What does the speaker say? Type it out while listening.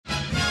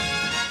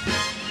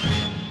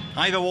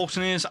Hi there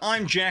Waltoniers,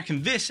 I'm Jack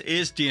and this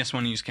is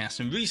DSNY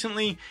Newscast, and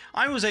recently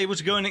I was able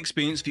to go and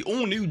experience the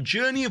all-new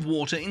Journey of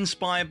Water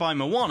inspired by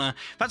Moana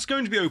that's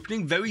going to be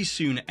opening very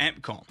soon at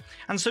EPCOT.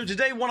 And so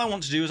today what I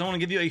want to do is I want to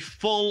give you a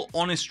full,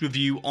 honest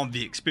review of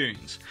the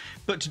experience.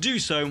 But to do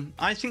so,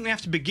 I think we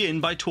have to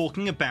begin by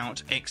talking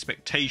about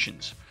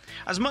expectations.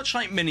 As much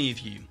like many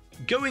of you,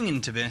 going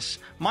into this,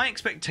 my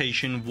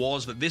expectation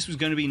was that this was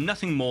going to be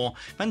nothing more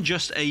than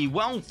just a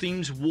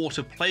well-themed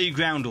water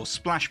playground or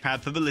splash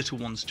pad for the little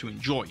ones to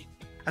enjoy.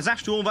 As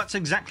after all, that's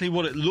exactly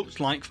what it looked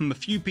like from the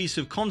few pieces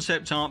of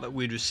concept art that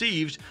we'd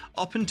received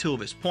up until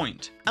this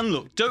point. And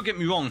look, don't get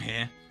me wrong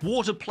here,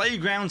 water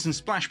playgrounds and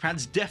splash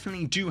pads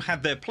definitely do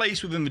have their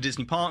place within the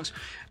Disney parks,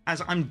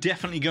 as I'm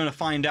definitely going to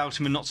find out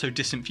in the not so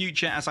distant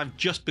future as I've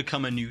just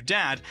become a new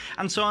dad,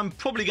 and so I'm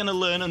probably going to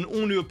learn an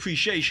all new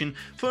appreciation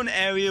for an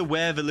area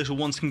where the little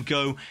ones can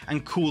go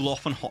and cool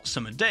off on hot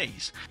summer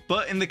days.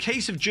 But in the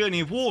case of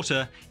Journey of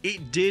Water,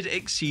 it did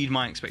exceed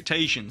my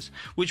expectations,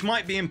 which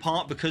might be in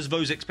part because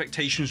those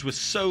expectations were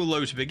so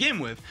low to begin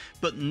with,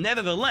 but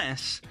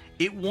nevertheless,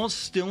 it was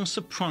still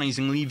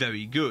surprisingly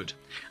very good.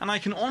 And I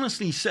can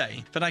honestly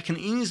say that I can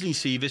easily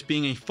see this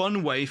being a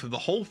fun way for the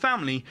whole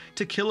family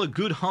to kill a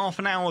good half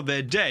an hour of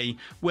their day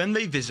when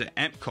they visit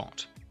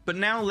EPCOT. But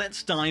now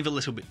let's dive a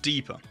little bit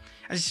deeper.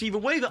 As you see, the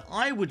way that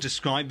I would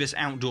describe this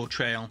outdoor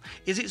trail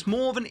is it's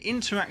more of an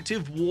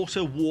interactive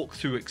water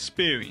walkthrough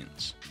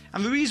experience.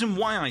 And the reason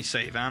why I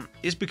say that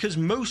is because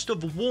most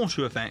of the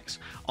water effects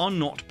are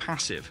not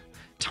passive.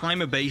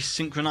 Timer-based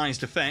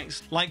synchronized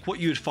effects like what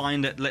you would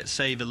find at, let's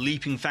say, the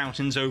leaping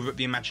fountains over at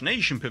the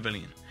Imagination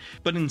Pavilion,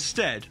 but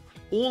instead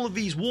all of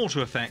these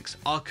water effects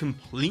are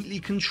completely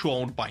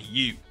controlled by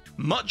you,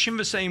 much in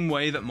the same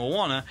way that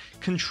Moana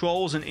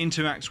controls and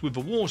interacts with the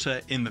water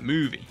in the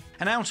movie.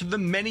 And out of the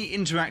many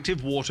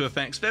interactive water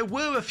effects, there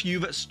were a few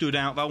that stood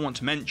out that I want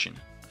to mention.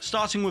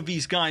 Starting with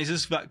these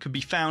geysers that could be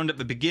found at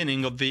the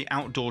beginning of the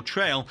outdoor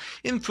trail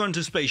in front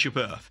of Spaceship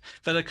Earth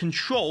that are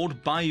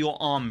controlled by your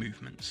arm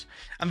movements.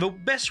 And the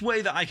best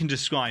way that I can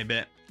describe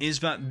it is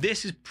that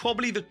this is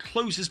probably the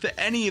closest that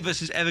any of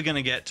us is ever going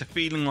to get to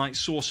feeling like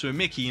Sorcerer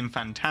Mickey in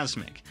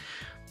Fantasmic,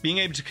 being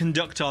able to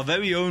conduct our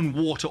very own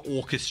water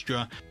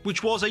orchestra,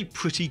 which was a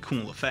pretty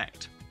cool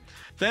effect.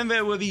 Then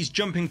there were these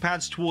jumping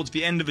pads towards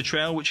the end of the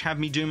trail which had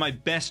me doing my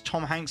best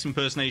Tom Hanks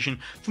impersonation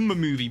from the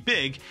movie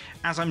Big.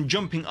 As I'm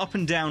jumping up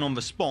and down on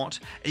the spot,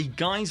 a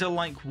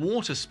geyser-like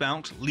water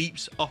spout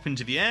leaps up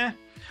into the air.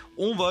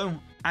 Although,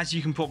 as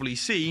you can probably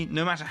see,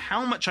 no matter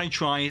how much I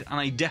tried, and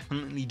I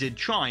definitely did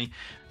try,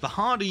 the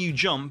harder you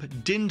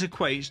jump didn't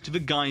equate to the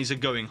geyser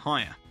going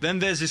higher. Then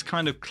there's this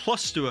kind of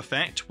cluster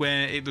effect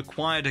where it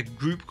required a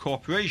group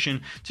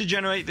cooperation to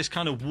generate this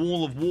kind of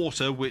wall of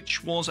water,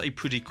 which was a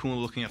pretty cool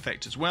looking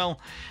effect as well.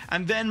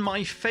 And then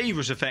my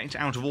favourite effect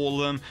out of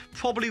all of them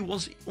probably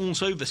was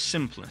also the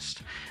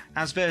simplest,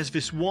 as there's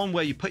this one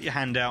where you put your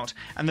hand out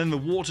and then the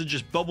water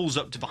just bubbles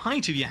up to the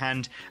height of your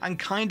hand and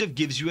kind of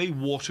gives you a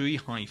watery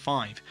high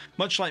five,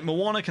 much like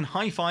Moana can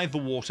high five the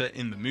water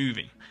in the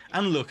movie.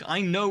 And look,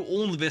 I know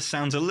all of this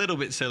sounds a little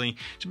bit silly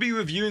to be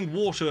reviewing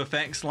water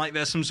effects like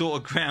they're some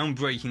sort of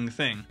groundbreaking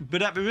thing,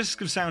 but at the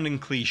risk of sounding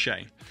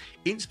cliche,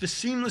 it's the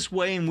seamless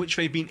way in which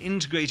they've been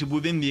integrated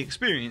within the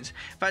experience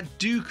that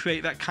do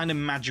create that kind of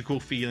magical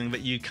feeling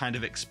that you kind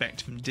of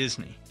expect from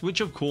Disney,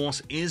 which of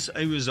course is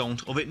a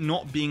result of it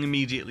not being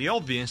immediately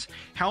obvious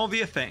how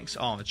the effects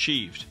are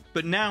achieved.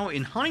 But now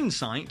in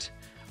hindsight,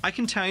 I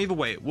can tell you the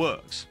way it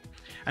works.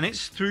 And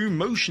it's through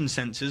motion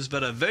sensors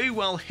that are very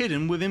well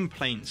hidden within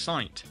plain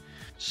sight.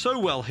 So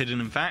well hidden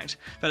in fact,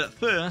 that at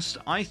first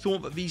I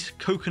thought that these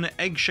coconut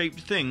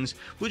egg-shaped things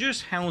were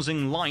just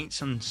housing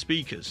lights and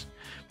speakers.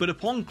 But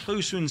upon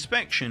closer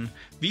inspection,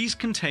 these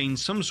contain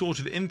some sort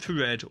of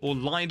infrared or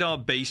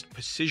LiDAR-based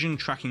precision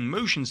tracking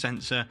motion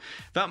sensor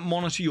that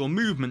monitor your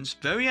movements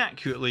very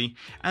accurately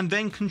and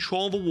then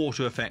control the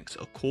water effects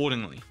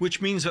accordingly.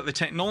 Which means that the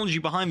technology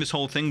behind this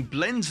whole thing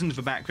blends into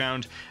the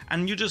background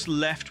and you're just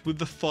left with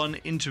the fun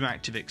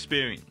interactive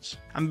experience.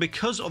 And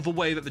because of the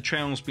way that the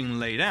trail's been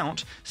laid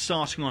out,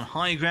 starting on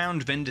high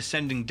ground then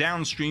descending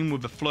downstream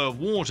with the flow of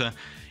water,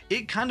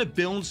 it kind of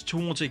builds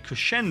towards a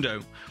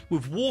crescendo,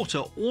 with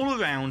water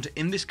all around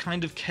in this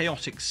kind of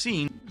chaotic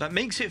scene that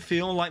makes it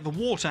feel like the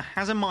water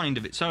has a mind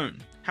of its own.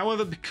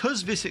 However,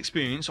 because this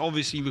experience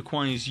obviously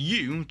requires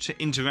you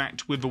to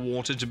interact with the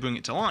water to bring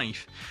it to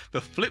life, the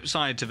flip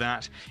side to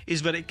that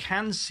is that it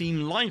can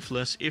seem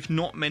lifeless if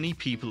not many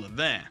people are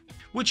there.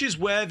 Which is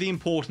where the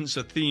importance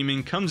of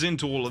theming comes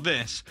into all of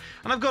this,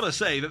 and I've got to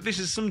say that this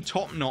is some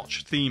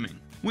top-notch theming.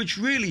 Which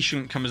really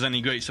shouldn't come as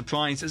any great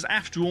surprise, as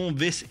after all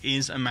this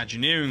is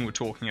Imagineering we're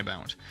talking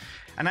about.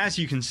 And as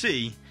you can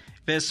see,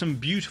 there's some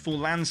beautiful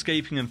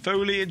landscaping and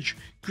foliage,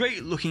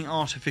 great looking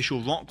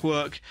artificial rock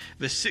work,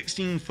 the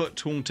 16-foot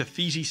tall Te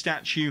Fiti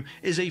statue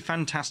is a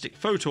fantastic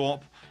photo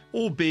op,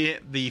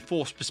 albeit the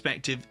forced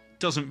perspective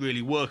doesn't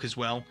really work as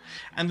well,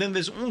 and then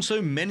there's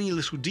also many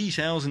little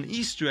details and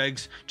Easter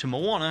eggs to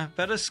Moana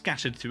that are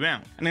scattered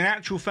throughout. And in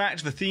actual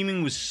fact, the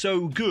theming was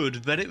so good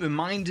that it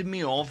reminded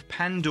me of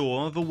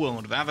Pandora, the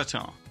world of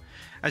Avatar.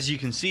 as you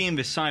can see in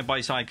this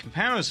side-by-side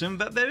comparison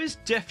that there is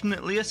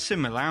definitely a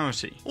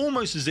similarity,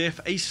 almost as if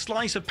a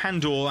slice of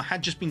Pandora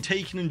had just been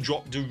taken and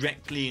dropped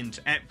directly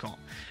into EPCOT.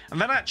 And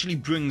that actually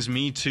brings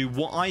me to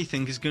what I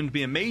think is going to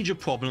be a major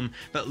problem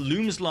that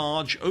looms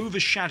large,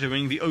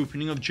 overshadowing the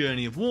opening of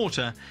Journey of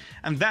Water,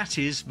 and that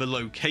is the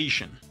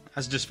location.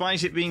 As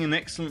despite it being an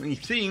excellently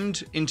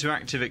themed,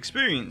 interactive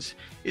experience,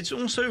 it's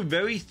also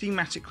very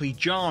thematically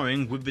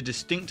jarring with the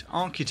distinct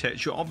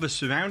architecture of the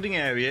surrounding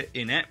area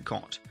in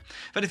EPCOT.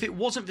 That if it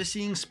wasn't for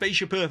seeing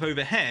Spaceship Earth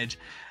overhead,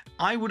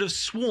 I would have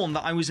sworn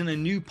that I was in a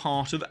new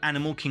part of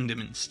Animal Kingdom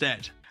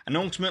instead. And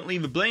ultimately,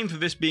 the blame for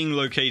this being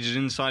located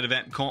inside of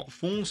EPCOT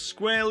falls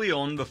squarely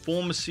on the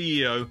former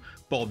CEO,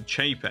 Bob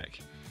Chapek,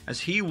 as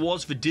he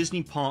was the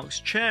Disney Parks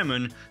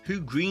chairman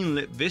who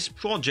greenlit this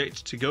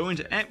project to go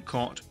into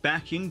EPCOT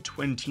back in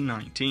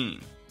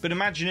 2019. But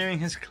Imagineering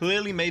has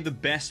clearly made the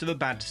best of a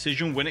bad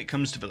decision when it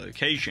comes to the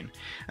location,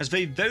 as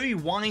they very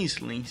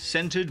wisely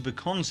centered the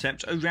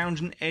concept around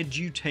an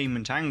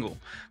edutainment angle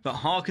that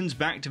harkens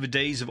back to the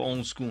days of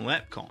old school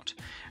EPCOT,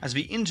 as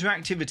the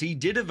interactivity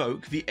did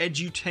evoke the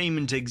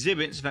edutainment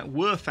exhibits that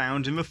were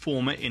found in the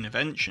former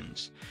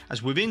Innoventions,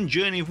 as within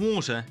Journey of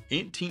Water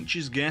it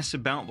teaches guests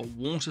about the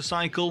water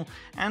cycle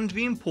and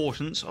the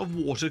importance of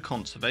water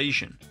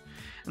conservation.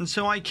 And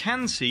so I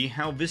can see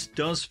how this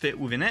does fit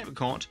within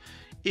EPCOT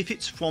if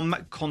it's from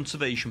that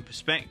conservation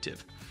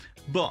perspective.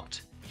 But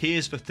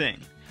here's the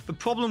thing. The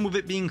problem with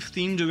it being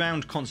themed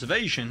around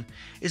conservation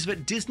is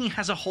that Disney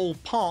has a whole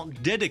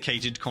park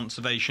dedicated to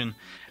conservation,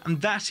 and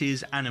that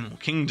is Animal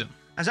Kingdom.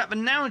 As at the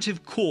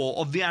narrative core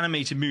of the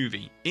animated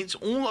movie, it's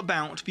all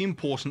about the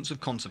importance of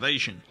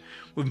conservation,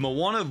 with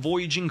Moana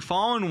voyaging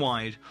far and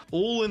wide,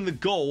 all in the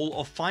goal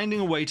of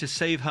finding a way to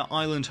save her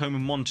island home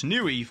of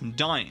Motunui from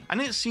dying.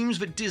 And it seems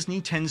that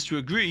Disney tends to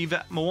agree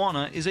that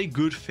Moana is a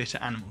good fit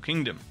at Animal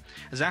Kingdom,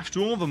 as after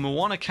all the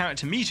Moana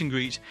character meet and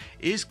greet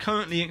is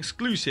currently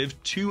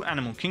exclusive to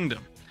Animal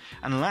Kingdom.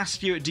 And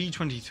last year at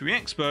D23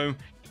 Expo,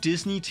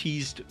 Disney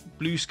teased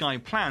blue sky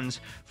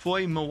plans for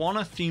a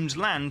Moana-themed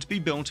land to be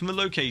built in the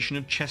location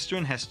of Chester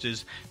and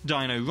Hester's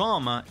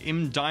Dino-Rama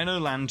in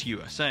Dinoland,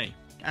 USA.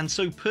 And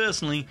so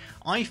personally,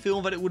 I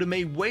feel that it would have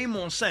made way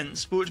more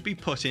sense for it to be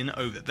put in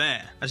over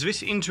there, as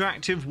this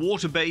interactive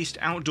water-based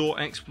outdoor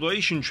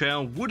exploration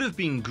trail would have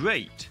been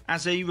great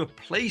as a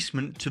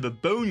replacement to the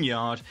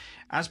Boneyard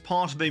as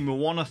part of a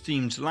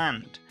Moana-themed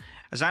land,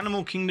 as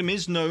Animal Kingdom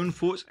is known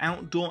for its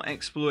outdoor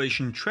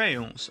exploration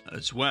trails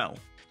as well.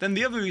 Then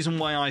the other reason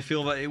why I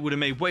feel that it would have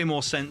made way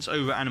more sense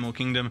over Animal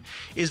Kingdom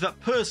is that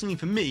personally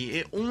for me,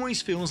 it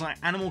always feels like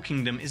Animal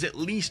Kingdom is at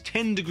least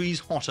 10 degrees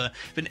hotter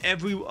than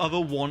every other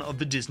one of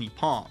the Disney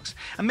parks.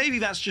 And maybe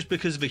that's just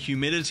because of the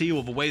humidity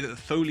or the way that the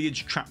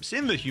foliage traps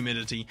in the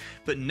humidity,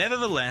 but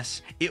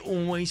nevertheless, it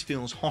always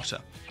feels hotter.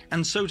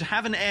 And so to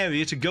have an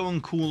area to go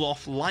and cool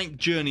off like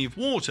Journey of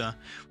Water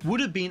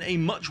would have been a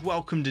much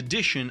welcomed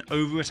addition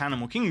over at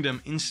Animal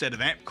Kingdom instead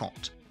of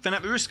EPCOT. Then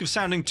at the risk of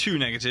sounding too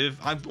negative,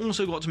 I've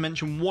also got to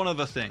mention one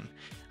other thing,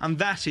 and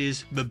that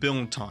is the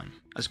build time.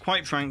 As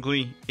quite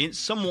frankly, it's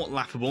somewhat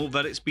laughable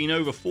that it's been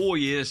over 4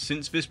 years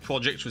since this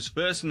project was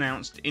first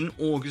announced in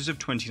August of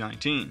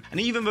 2019. And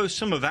even though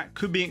some of that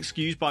could be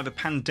excused by the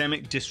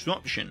pandemic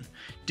disruption,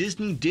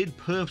 Disney did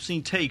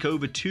purposely take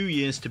over 2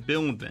 years to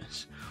build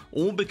this,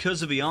 all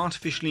because of the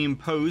artificially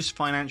imposed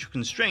financial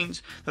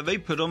constraints that they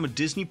put on the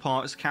Disney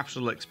Parks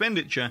capital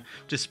expenditure,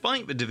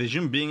 despite the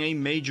division being a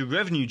major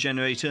revenue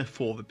generator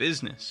for the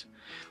business.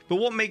 But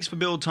what makes the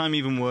build time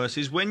even worse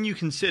is when you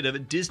consider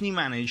that Disney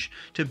managed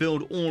to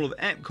build all of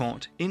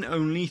EPCOT in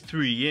only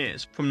 3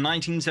 years, from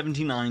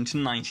 1979 to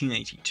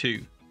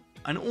 1982.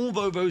 And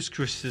although those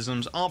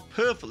criticisms are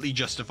perfectly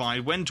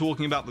justified when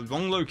talking about the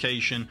wrong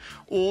location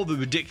or the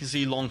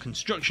ridiculously long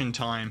construction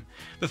time,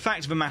 the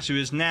fact of the matter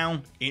is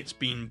now it's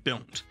been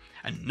built,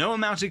 and no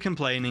amount of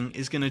complaining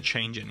is going to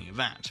change any of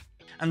that.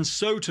 And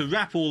so to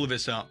wrap all of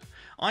this up,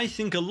 I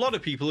think a lot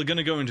of people are going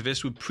to go into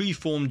this with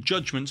preformed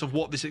judgments of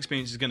what this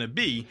experience is going to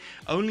be,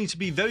 only to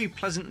be very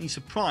pleasantly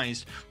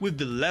surprised with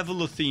the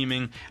level of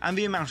theming and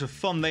the amount of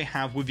fun they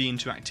have with the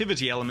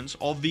interactivity elements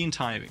of the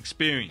entire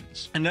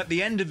experience. And at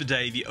the end of the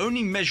day, the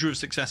only measure of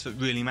success that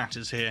really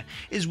matters here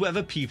is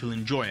whether people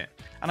enjoy it.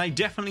 And I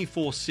definitely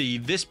foresee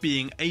this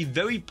being a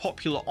very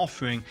popular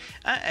offering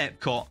at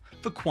EPCOT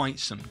for quite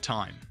some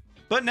time.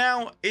 But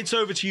now, it's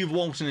over to you,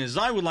 Waltoners.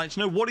 I would like to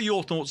know, what are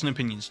your thoughts and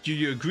opinions? Do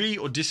you agree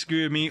or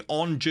disagree with me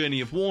on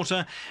Journey of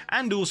Water?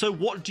 And also,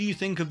 what do you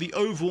think of the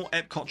overall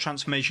EPCOT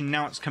transformation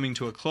now it's coming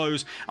to a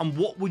close? And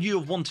what would you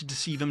have wanted to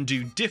see them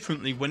do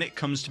differently when it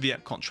comes to the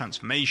EPCOT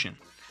transformation?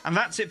 And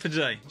that's it for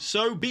today,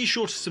 so be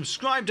sure to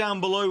subscribe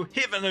down below,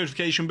 hit that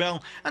notification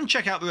bell, and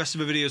check out the rest of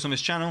the videos on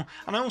this channel.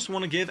 And I also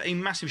want to give a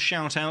massive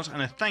shout out and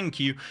a thank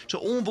you to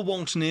all the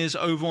Waltoneers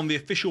over on the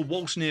official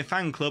Waltoneer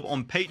fan club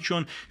on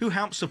Patreon who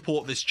help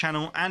support this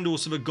channel, and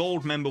also the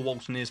gold member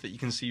Waltoneers that you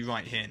can see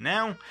right here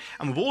now.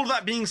 And with all of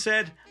that being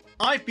said,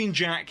 I've been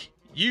Jack,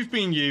 you've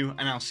been you,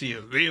 and I'll see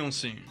you real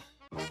soon.